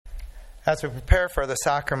As we prepare for the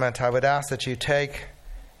sacrament, I would ask that you take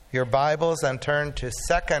your Bibles and turn to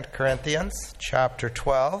 2 Corinthians chapter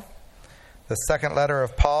 12, the second letter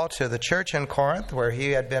of Paul to the church in Corinth, where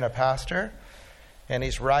he had been a pastor. And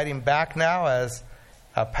he's writing back now as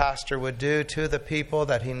a pastor would do to the people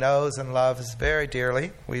that he knows and loves very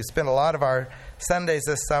dearly. We spent a lot of our Sundays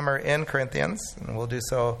this summer in Corinthians, and we'll do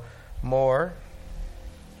so more.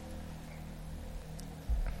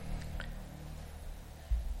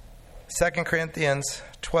 2 Corinthians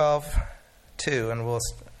 12:2, and we'll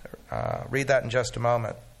read that in just a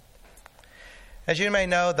moment. As you may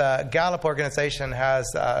know, the Gallup organization has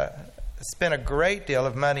spent a great deal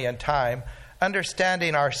of money and time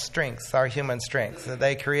understanding our strengths, our human strengths.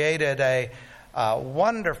 They created a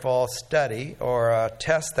wonderful study or a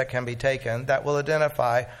test that can be taken that will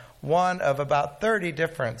identify one of about 30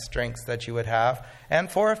 different strengths that you would have.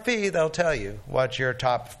 And for a fee, they'll tell you what your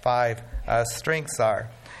top 5 strengths are.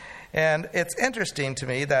 And it's interesting to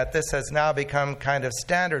me that this has now become kind of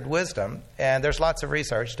standard wisdom, and there's lots of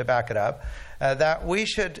research to back it up, that we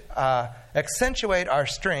should accentuate our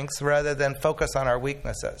strengths rather than focus on our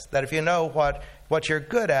weaknesses. That if you know what you're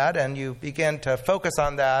good at and you begin to focus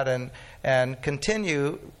on that and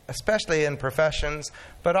continue, especially in professions,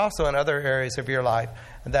 but also in other areas of your life,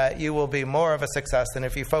 that you will be more of a success than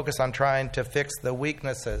if you focus on trying to fix the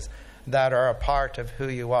weaknesses that are a part of who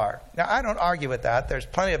you are. Now, I don't argue with that. There's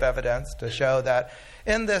plenty of evidence to show that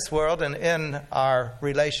in this world and in our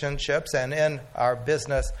relationships and in our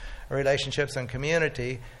business relationships and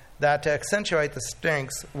community, that to accentuate the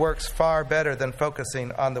strengths works far better than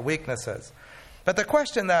focusing on the weaknesses. But the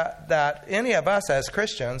question that any of us as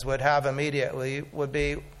Christians would have immediately would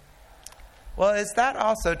be, well, is that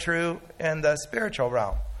also true in the spiritual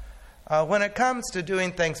realm? When it comes to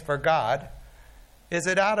doing things for God, is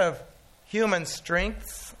it out of human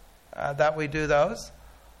strengths that we do those?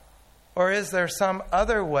 Or is there some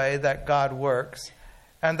other way that God works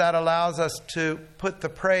and that allows us to put the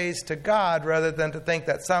praise to God rather than to think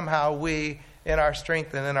that somehow we, in our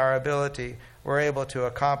strength and in our ability, were able to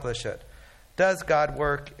accomplish it? Does God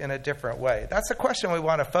work in a different way? That's the question we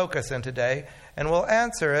want to focus in today, and we'll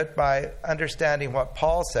answer it by understanding what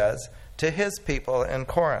Paul says to his people in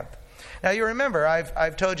Corinth. Now, you remember,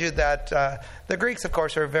 I've told you that the Greeks, of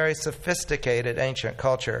course, are a very sophisticated ancient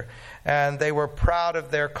culture. And they were proud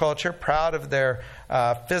of their culture, proud of their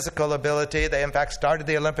physical ability. They, in fact, started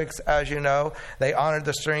the Olympics, as you know. They honored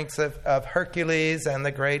the strengths of Hercules and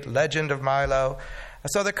the great legend of Milo.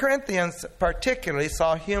 So the Corinthians particularly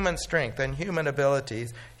saw human strength and human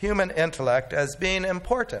abilities, human intellect, as being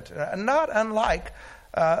important. Not unlike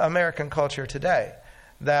American culture today,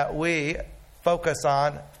 that we focus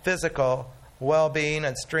on physical well-being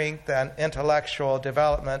and strength and intellectual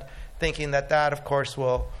development, thinking that, of course,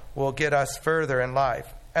 will get us further in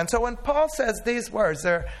life. And so when Paul says these words,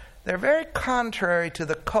 they're very contrary to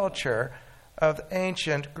the culture of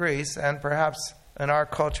ancient Greece and perhaps in our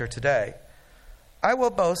culture today. I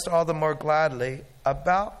will boast all the more gladly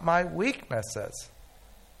about my weaknesses,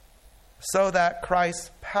 so that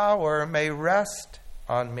Christ's power may rest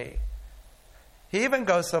on me. He even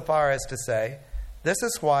goes so far as to say, this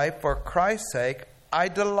is why, for Christ's sake, I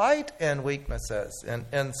delight in weaknesses, in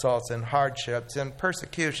insults, in hardships, in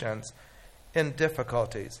persecutions, in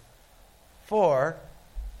difficulties. For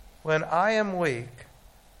when I am weak,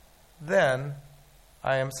 then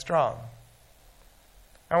I am strong.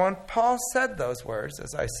 And when Paul said those words,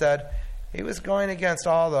 as I said, he was going against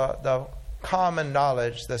all the common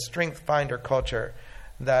knowledge, the strength finder culture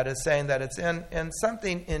that is saying that it's in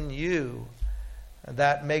something in you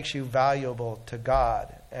that makes you valuable to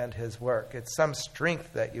God and his work. It's some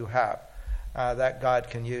strength that you have that God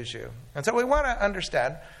can use you. And so we want to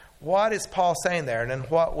understand, what is Paul saying there, and in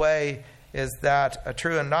what way is that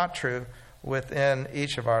true and not true within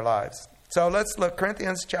each of our lives? So let's look,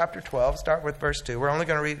 Corinthians chapter 12, start with verse 2. We're only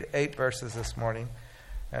going to read 8 verses this morning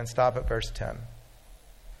and stop at verse 10.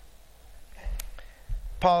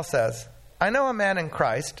 Paul says, I know a man in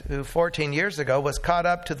Christ who 14 years ago was caught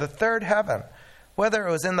up to the third heaven. Whether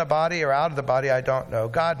it was in the body or out of the body, I don't know.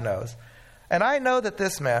 God knows. And I know that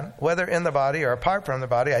this man, whether in the body or apart from the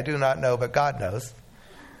body, I do not know, but God knows.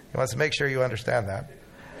 He wants to make sure you understand that.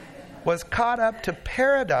 Was caught up to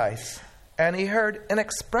paradise, and he heard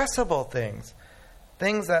inexpressible things,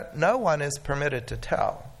 things that no one is permitted to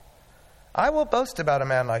tell. I will boast about a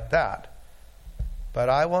man like that, but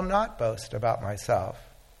I will not boast about myself,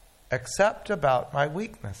 except about my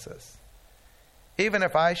weaknesses. Even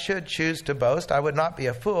if I should choose to boast, I would not be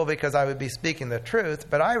a fool, because I would be speaking the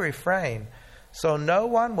truth, but I refrain, so no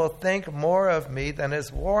one will think more of me than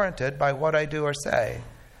is warranted by what I do or say.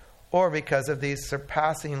 or because of these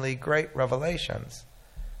surpassingly great revelations.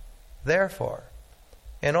 Therefore,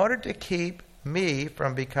 in order to keep me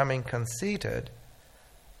from becoming conceited,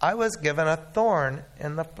 I was given a thorn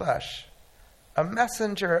in the flesh, a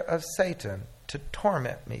messenger of Satan to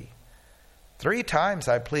torment me. 3 times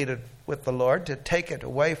I pleaded with the Lord to take it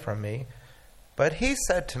away from me, but he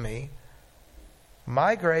said to me,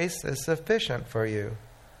 my grace is sufficient for you,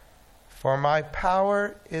 for my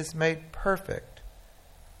power is made perfect,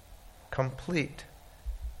 complete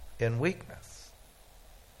in weakness.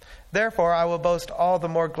 Therefore, I will boast all the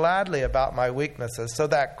more gladly about my weaknesses, so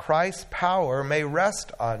that Christ's power may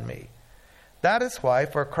rest on me. That is why,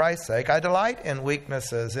 for Christ's sake, I delight in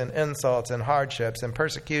weaknesses, in insults, in hardships, in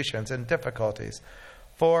persecutions, in difficulties.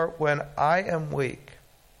 For when I am weak,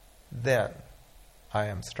 then I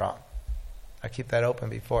am strong. I keep that open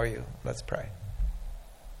before you. Let's pray.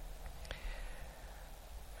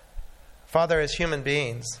 Father, as human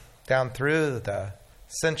beings, down through the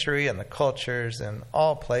century and the cultures and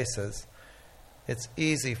all places, it's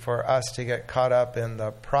easy for us to get caught up in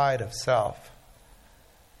the pride of self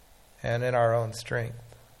and in our own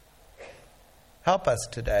strength. Help us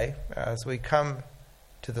today as we come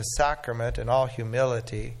to the sacrament in all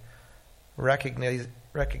humility,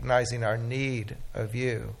 recognizing our need of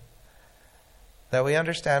you, that we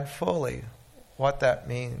understand fully what that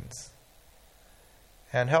means.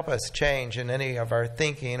 And help us change in any of our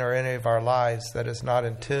thinking or any of our lives that is not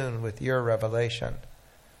in tune with your revelation.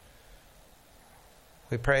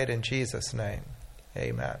 We pray it in Jesus' name.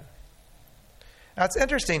 Amen. Now, it's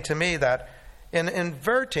interesting to me that in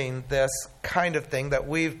inverting this kind of thing that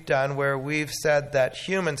we've done, where we've said that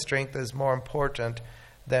human strength is more important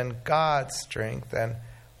than God's strength, and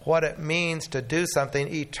what it means to do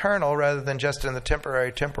something eternal rather than just in the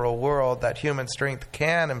temporary temporal world, that human strength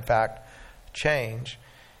can, in fact, change,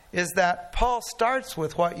 is that Paul starts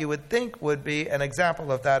with what you would think would be an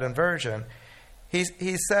example of that inversion. He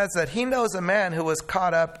says that he knows a man who was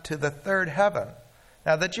caught up to the 3rd heaven.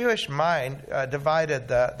 Now, the Jewish mind divided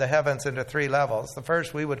the heavens into 3 levels. The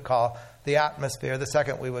first we would call the atmosphere. The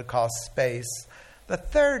second we would call space. The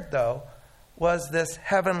third, though, was this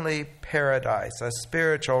heavenly paradise, a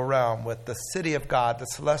spiritual realm with the city of God, the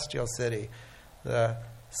celestial city, the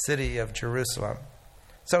city of Jerusalem.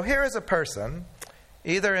 So here is a person,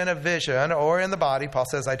 either in a vision or in the body. Paul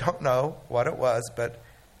says, I don't know what it was, but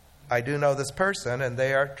I do know this person, and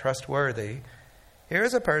they are trustworthy. Here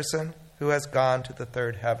is a person who has gone to the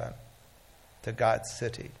 3rd heaven, to God's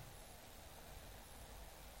city.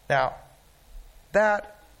 Now,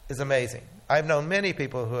 that is amazing. I've known many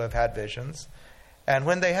people who have had visions, and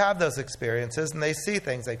when they have those experiences and they see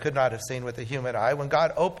things they could not have seen with the human eye, when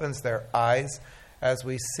God opens their eyes, as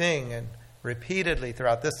we sing and repeatedly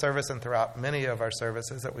throughout this service and throughout many of our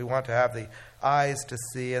services, that we want to have the eyes to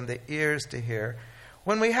see and the ears to hear,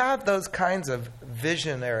 when we have those kinds of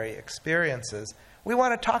visionary experiences, we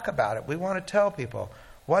want to talk about it. We want to tell people,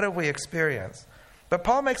 what have we experienced? But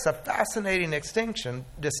Paul makes a fascinating distinction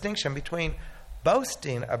between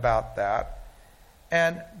boasting about that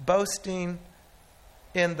and boasting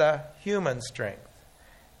in the human strength.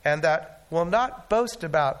 And that we'll not boast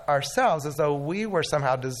about ourselves as though we were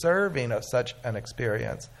somehow deserving of such an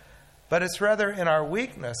experience, but it's rather in our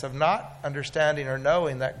weakness of not understanding or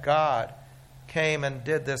knowing that God came and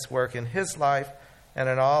did this work in his life and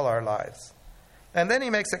in all our lives. And then he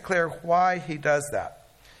makes it clear why he does that.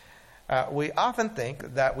 We often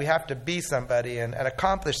think that we have to be somebody and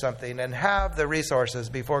accomplish something and have the resources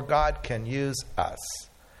before God can use us.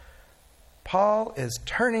 Paul is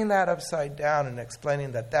turning that upside down and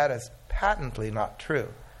explaining that that is patently not true.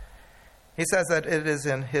 He says that it is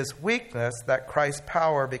in his weakness that Christ's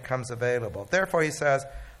power becomes available. Therefore, he says,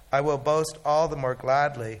 I will boast all the more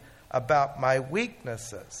gladly about my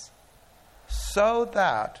weaknesses, so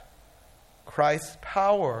that Christ's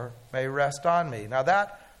power may rest on me. Now,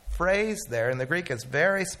 that phrase there in the Greek is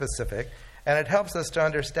very specific, and it helps us to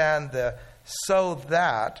understand the so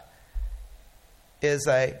that is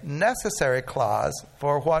a necessary clause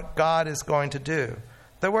for what God is going to do.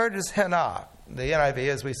 The word is hena. The NIV,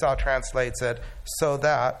 as we saw, translates it so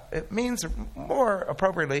that. It means more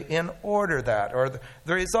appropriately in order that, or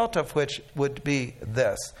the result of which would be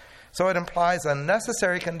this. So it implies a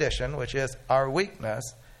necessary condition, which is our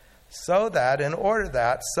weakness, so that in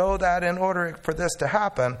order for this to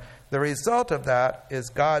happen, the result of that is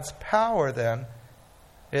God's power then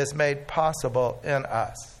is made possible in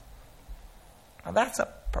us. Now that's a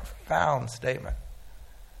profound statement.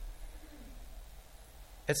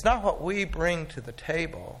 It's not what we bring to the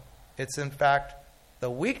table. It's in fact the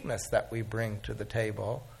weakness that we bring to the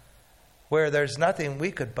table, where there's nothing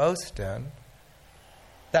we could boast in.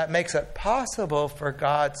 that makes it possible for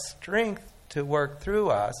God's strength to work through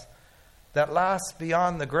us that lasts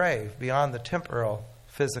beyond the grave, beyond the temporal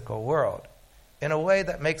physical world, in a way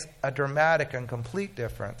that makes a dramatic and complete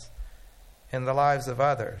difference in the lives of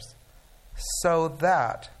others, so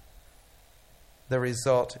that the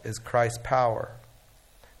result is Christ's power.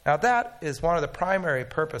 Now that is one of the primary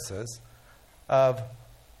purposes of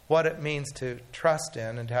what it means to trust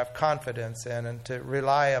in and to have confidence in and to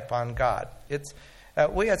rely upon God.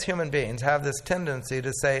 We as human beings have this tendency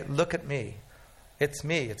to say, look at me. It's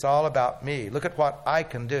me. It's all about me. Look at what I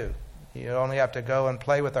can do. You only have to go and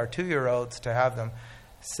play with our 2-year-olds to have them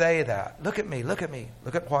say that. Look at me. Look at me.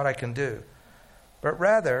 Look at what I can do. But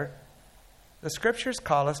rather, the Scriptures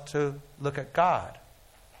call us to look at God.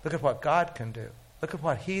 Look at what God can do. Look at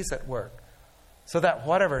what He's at work. So that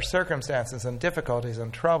whatever circumstances and difficulties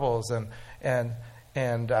and troubles and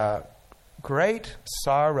great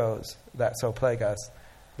sorrows that so plague us,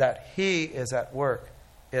 that He is at work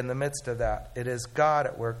in the midst of that. It is God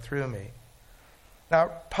at work through me.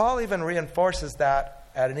 Now, Paul even reinforces that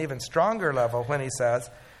at an even stronger level when he says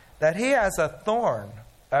that he has a thorn,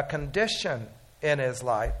 a condition in his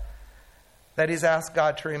life that he's asked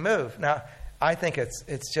God to remove. Now, I think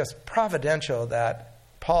it's just providential that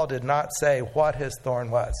Paul did not say what his thorn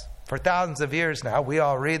was. For thousands of years now, we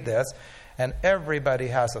all read this, and everybody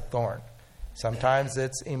has a thorn. Sometimes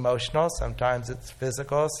it's emotional, sometimes it's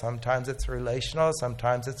physical, sometimes it's relational,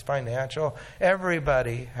 sometimes it's financial.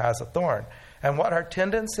 Everybody has a thorn. And what our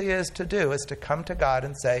tendency is to do is to come to God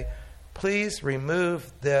and say, please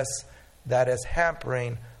remove this that is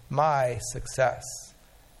hampering my success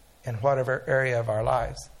in whatever area of our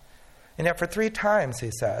lives. And yet for 3 times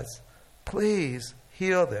he says, please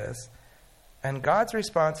heal this. And God's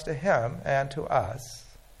response to him and to us,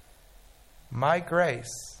 my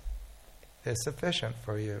grace is sufficient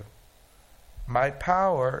for you. My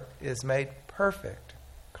power is made perfect,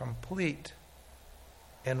 complete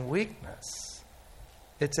in weakness.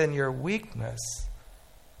 It's in your weakness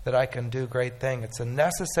that I can do great things. It's a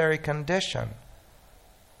necessary condition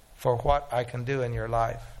for what I can do in your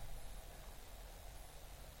life.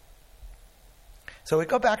 So we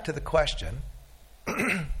go back to the question,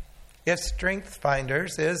 if Strength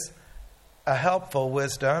Finders is a helpful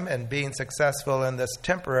wisdom in being successful in this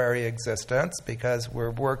temporary existence because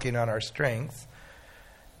we're working on our strengths,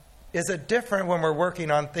 is it different when we're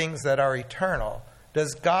working on things that are eternal?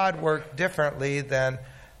 Does God work differently than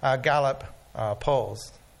Gallup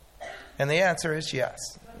polls? And the answer is yes.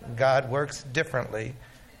 God works differently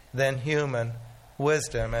than human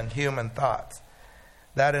wisdom and human thoughts.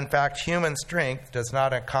 That, in fact, human strength does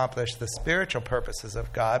not accomplish the spiritual purposes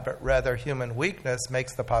of God, but rather human weakness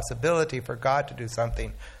makes the possibility for God to do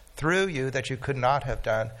something through you that you could not have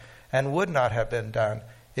done and would not have been done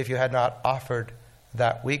if you had not offered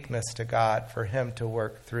that weakness to God for Him to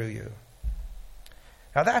work through you.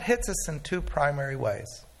 Now that hits us in 2 primary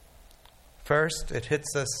ways. First, it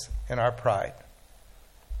hits us in our pride.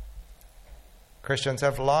 Christians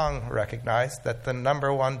have long recognized that the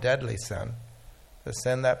number one deadly sin, the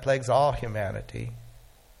sin that plagues all humanity,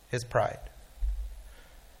 is pride.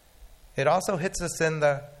 It also hits us in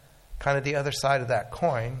the kind of the other side of that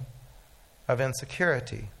coin of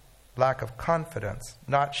insecurity, lack of confidence,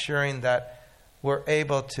 not assuring that we're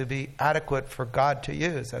able to be adequate for God to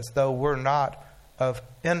use, as though we're not of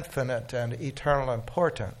infinite and eternal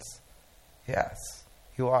importance. Yes,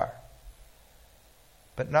 you are.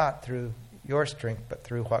 But not through your strength, but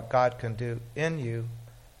through what God can do in you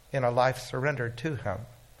in a life surrendered to Him,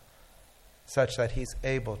 such that He's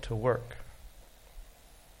able to work.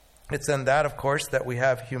 It's in that, of course, that we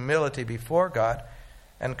have humility before God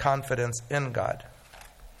and confidence in God.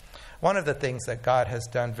 One of the things that God has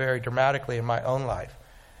done very dramatically in my own life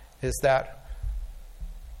is that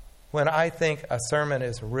when I think a sermon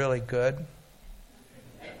is really good,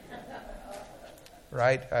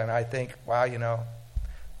 right, and I think, wow,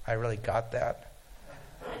 I really got that.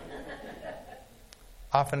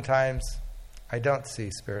 Oftentimes, I don't see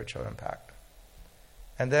spiritual impact.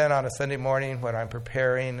 And then on a Sunday morning when I'm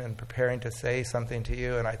preparing to say something to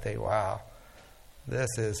you, and I think, wow,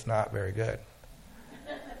 this is not very good.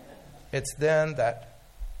 It's then that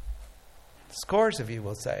scores of you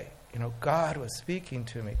will say, God was speaking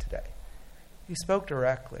to me today. He spoke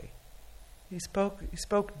directly. He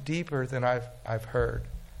spoke deeper than I've heard.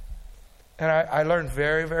 And I learned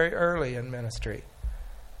very, very early in ministry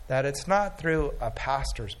that it's not through a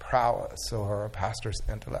pastor's prowess or a pastor's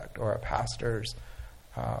intellect or a pastor's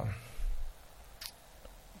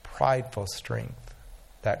prideful strength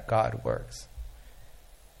that God works.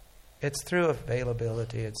 It's through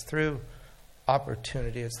availability. It's through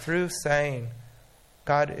opportunity. It's through saying,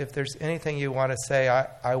 God, if there's anything you want to say,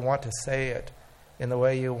 I want to say it in the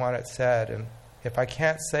way you want it said. And if I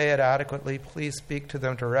can't say it adequately, please speak to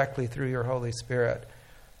them directly through your Holy Spirit.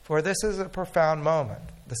 For this is a profound moment.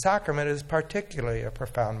 The sacrament is particularly a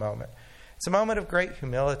profound moment. It's a moment of great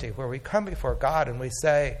humility where we come before God and we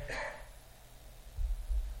say,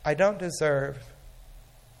 I don't deserve,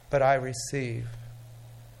 but I receive.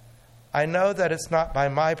 I know that it's not by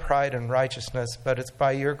my pride and righteousness, but it's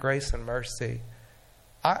by your grace and mercy.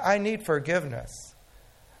 I need forgiveness.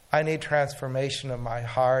 I need transformation of my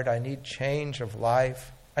heart. I need change of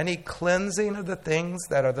life. I need cleansing of the things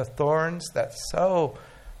that are the thorns that so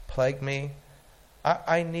plague me.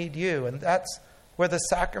 I need you. And that's where the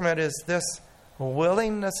sacrament is, this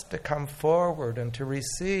willingness to come forward and to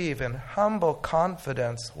receive in humble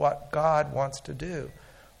confidence what God wants to do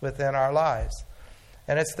within our lives.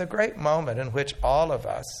 And it's the great moment in which all of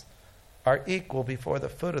us are equal before the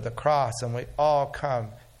foot of the cross, and we all come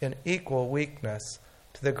in equal weakness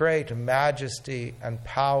to the great majesty and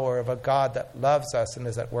power of a God that loves us and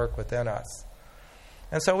is at work within us.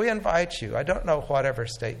 And so we invite you. I don't know whatever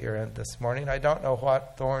state you're in this morning. I don't know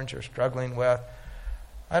what thorns you're struggling with.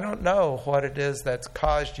 I don't know what it is that's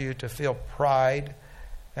caused you to feel pride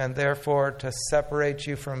and therefore to separate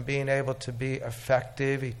you from being able to be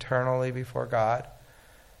effective eternally before God.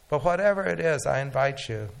 But whatever it is, I invite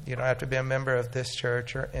you. You don't have to be a member of this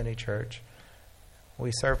church or any church.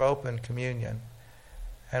 We serve open communion.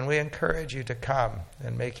 And we encourage you to come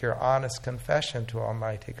and make your honest confession to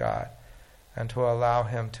Almighty God and to allow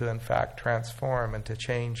Him to, in fact, transform and to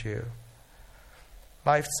change you.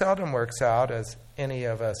 Life seldom works out as any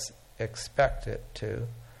of us expect it to.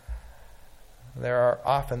 There are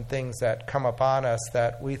often things that come upon us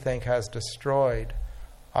that we think has destroyed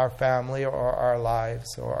our family or our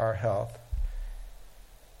lives or our health.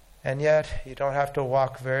 And yet, you don't have to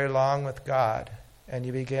walk very long with God, and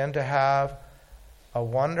you begin to have a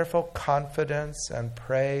wonderful confidence and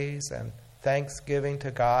praise and thanksgiving to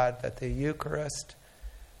God that the Eucharist,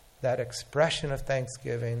 that expression of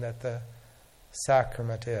thanksgiving that the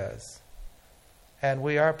sacrament is. And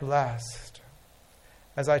we are blessed.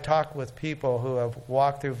 As I talk with people who have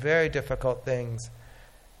walked through very difficult things,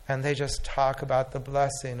 and they just talk about the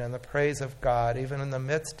blessing and the praise of God, even in the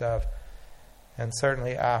midst of, and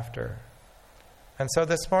certainly after. And so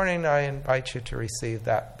this morning I invite you to receive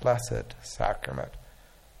that blessed sacrament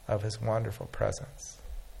of His wonderful presence.